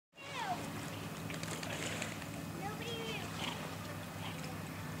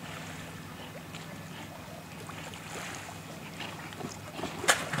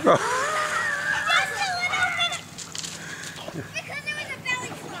Oh. Because there was a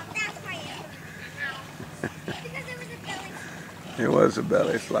belly flop, that's why because there was a belly flop. It was a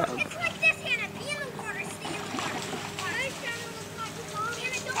belly flop. It's like this, Hannah. Be in the water, stay in the water.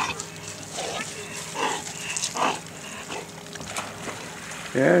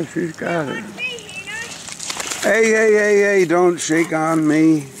 Yeah, she's got it. Hey, don't shake on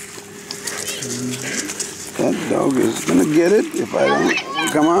me. That dog is gonna get it if I don't.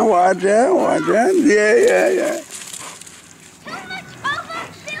 Come on, watch out. Yeah.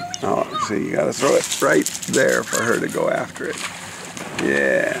 Oh, see, you gotta throw it right there for her to go after it.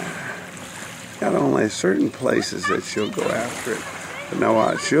 Yeah. Got only certain places that she'll go after it. But now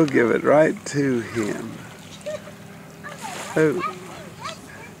watch, she'll give it right to him. Oh.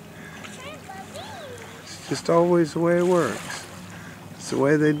 It's just always the way it works. It's the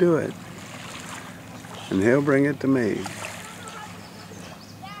way they do it. And he'll bring it to me.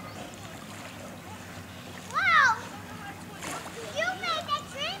 Wow! You made the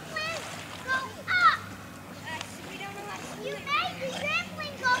trampoline go up! We don't know how to. You made the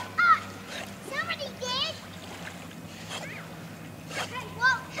trampoline go up! Somebody did!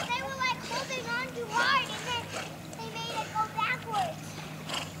 Well, they were like holding on too hard and then they made it go backwards.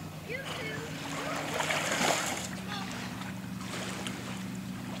 You too.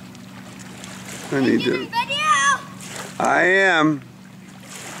 I need to. I am.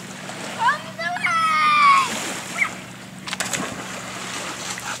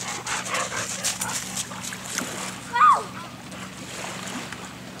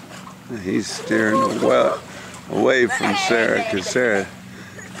 He's steering away from Sarah because Sarah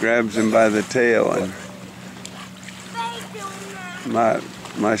grabs him by the tail and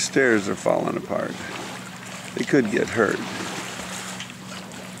my stairs are falling apart. They could get hurt.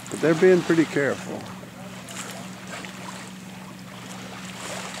 But they're being pretty careful.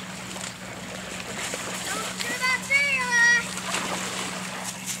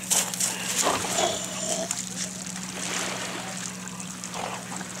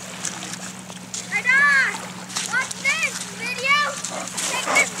 Watch this video. Take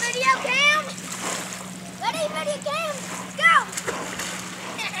this video cam. Ready, video cam, go.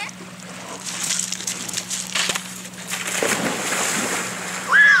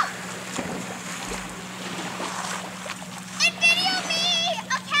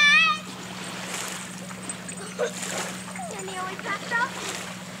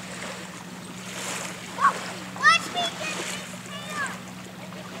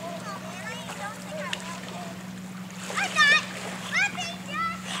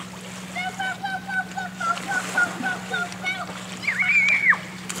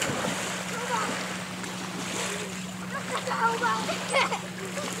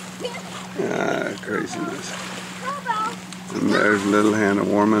 Craziness. And there's little Hannah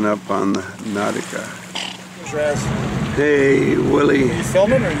warming up on the Nautica. Hey, Willie. Are you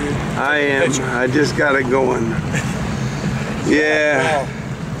filming or are you? I am. Picture? I just got it going. Yeah. Wow.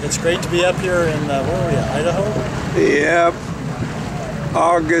 It's great to be up here in, where are we at, Idaho? Yep.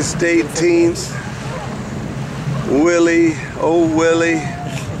 August 18th. Willie, old Willie.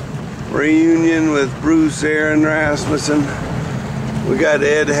 Reunion with Bruce Aaron Rasmussen. We got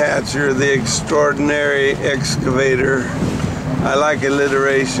Ed Hatcher, the extraordinary excavator. I like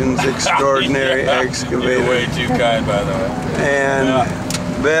alliterations, extraordinary excavator. You're way too kind, by the way. And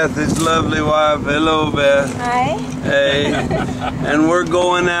Beth, his lovely wife. Hello, Beth. Hi. Hey. And we're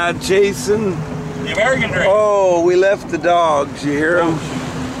going out chasing. The American Dream. Oh, we left the dogs. You hear them?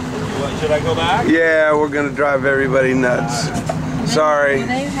 Should I go back? Yeah, we're going to drive everybody nuts. Sorry. Do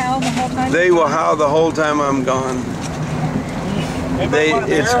they howl the whole time? They will howl the whole time I'm gone.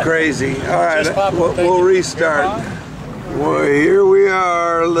 It's crazy. All right, we'll restart. Well, here we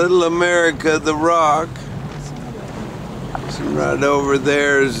are, Little America, the Rock. So right over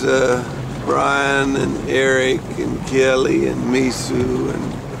there's Brian and Eric and Kelly and Misu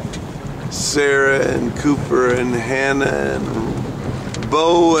and Sarah and Cooper and Hannah and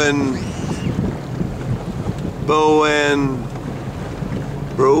Bo and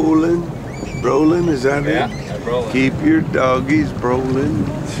Brolin. Brolin, is that it? Yeah, Brolin. Keep your doggies brolin'.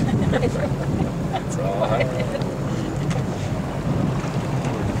 That's all I have.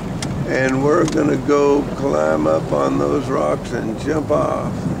 And we're gonna go climb up on those rocks and jump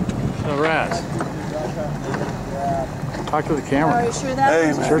off. So, Raz, talk to the camera. Are you sure that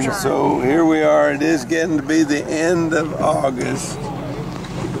Hey, man, so here we are. It is getting to be the end of August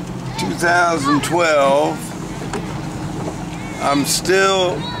 2012. I'm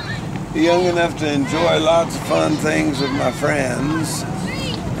still young enough to enjoy lots of fun things with my friends.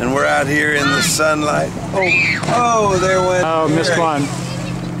 And we're out here in the sunlight. Oh, there went Oh, missed Eric. one.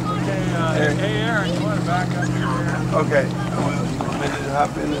 Hey, Aaron, you want to back up here? Okay. Well, you want me to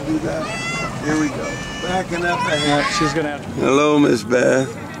hop in and do that? Here we go. Backing up ahead. She's gonna have to. Hello, Miss Beth.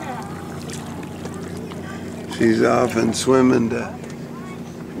 She's off and swimming to.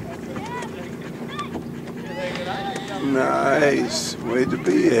 Nice. Way to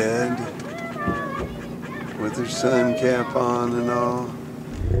be, Ed. With her sun cap on and all.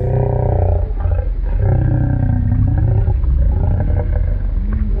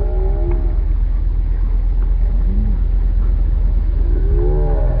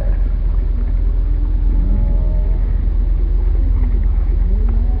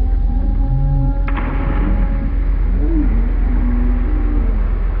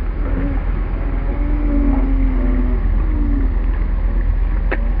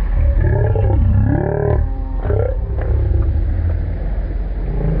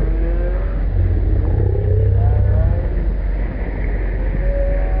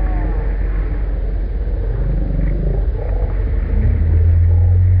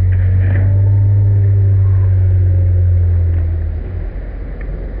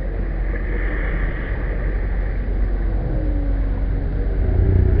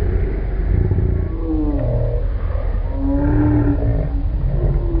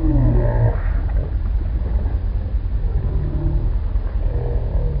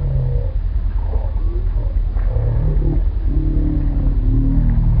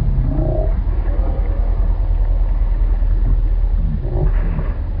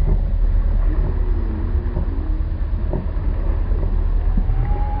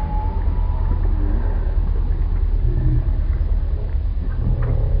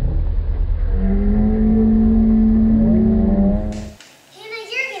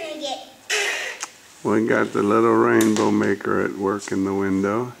 We got the little rainbow maker at work in the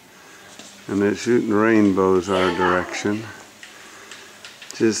window, and it's shooting rainbows our direction.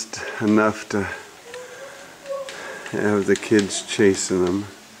 Just enough to have the kids chasing them.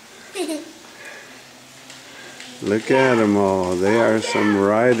 Look at them all. They are some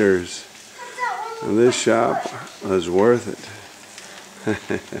riders. And this shop was worth it.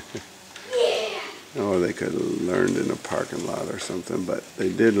 Oh, they could have learned in a parking lot or something, but they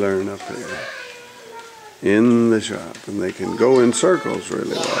did learn up there in the shop, and they can go in circles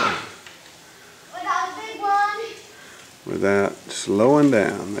really well without slowing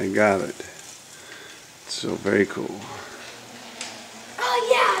down. They got it. So very cool. Oh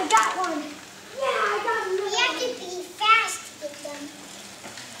yeah, I got one. Yeah, I got one. You have to be fast to get them.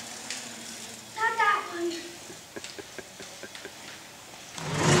 I got one.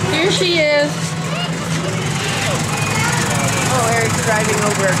 Here she is. Oh, Eric's driving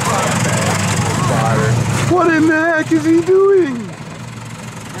over a car. What in the heck is he doing?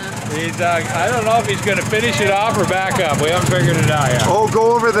 He's, I don't know if he's going to finish it off or back up. We haven't figured it out yet. Oh,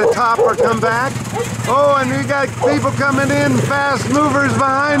 go over the top or come back? Oh, and we got people coming in, fast movers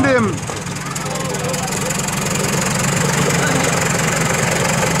behind him.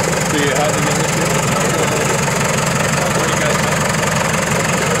 See how to get this.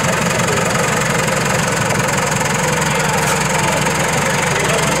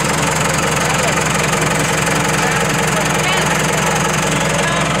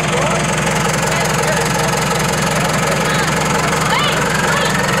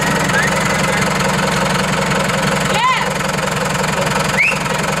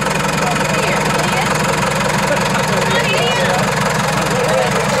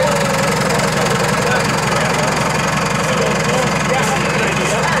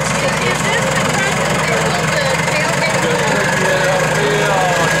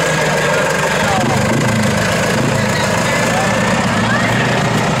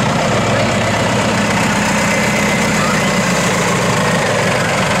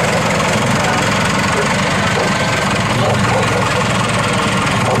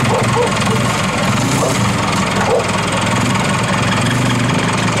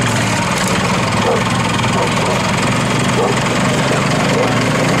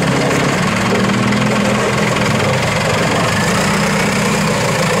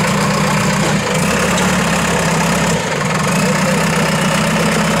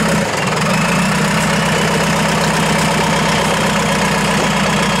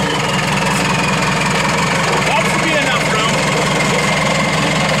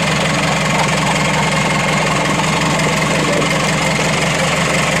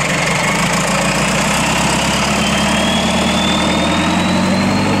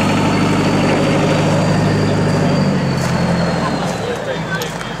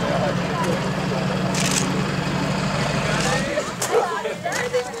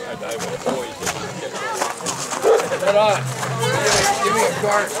 Hold on. Give me a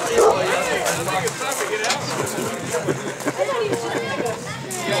card.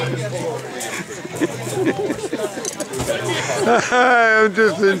 I'm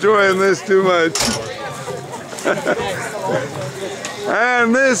just enjoying this too much.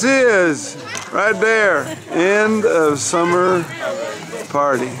 And this is, right there, end of summer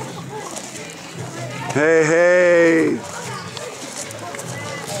party. Hey, hey.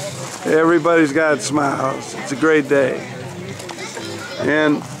 Everybody's got smiles. It's a great day.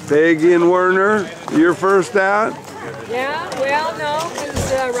 And Peggy and Werner, you're first out? Yeah, well, no,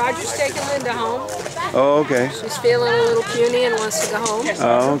 because Roger's taking Linda home. Oh, okay. She's feeling a little puny and wants to go home.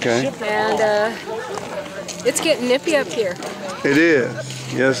 Oh, okay. And it's getting nippy up here. It is.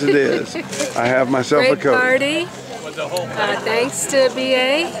 Yes, it is. I have myself a Great coat. party. Thanks to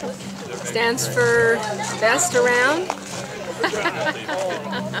BA. Stands for best around.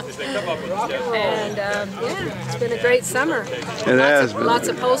 And yeah, it's been a great summer. It has been. Lots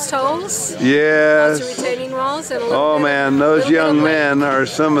of post holes. Yes. Lots of retaining walls. And a little Oh bit, man, those little bit young of men are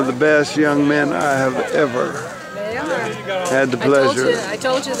some of the best young men I have ever They are. had the pleasure. I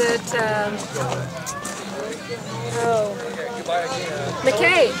told you that.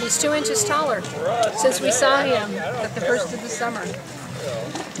 McKay, he's 2 inches taller since we saw him at the first of the summer.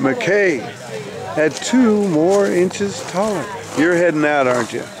 McKay had 2 more inches taller. You're heading out,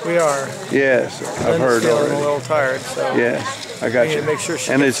 aren't you? We are. Yes, I've heard feeling already. a little tired, so. Yes, I got We need you. to make sure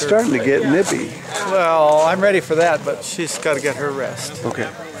she And gets it's her- starting to get nippy. Well, I'm ready for that, but she's got to get her rest. Okay.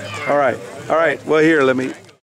 All right. All right. Well, here, let me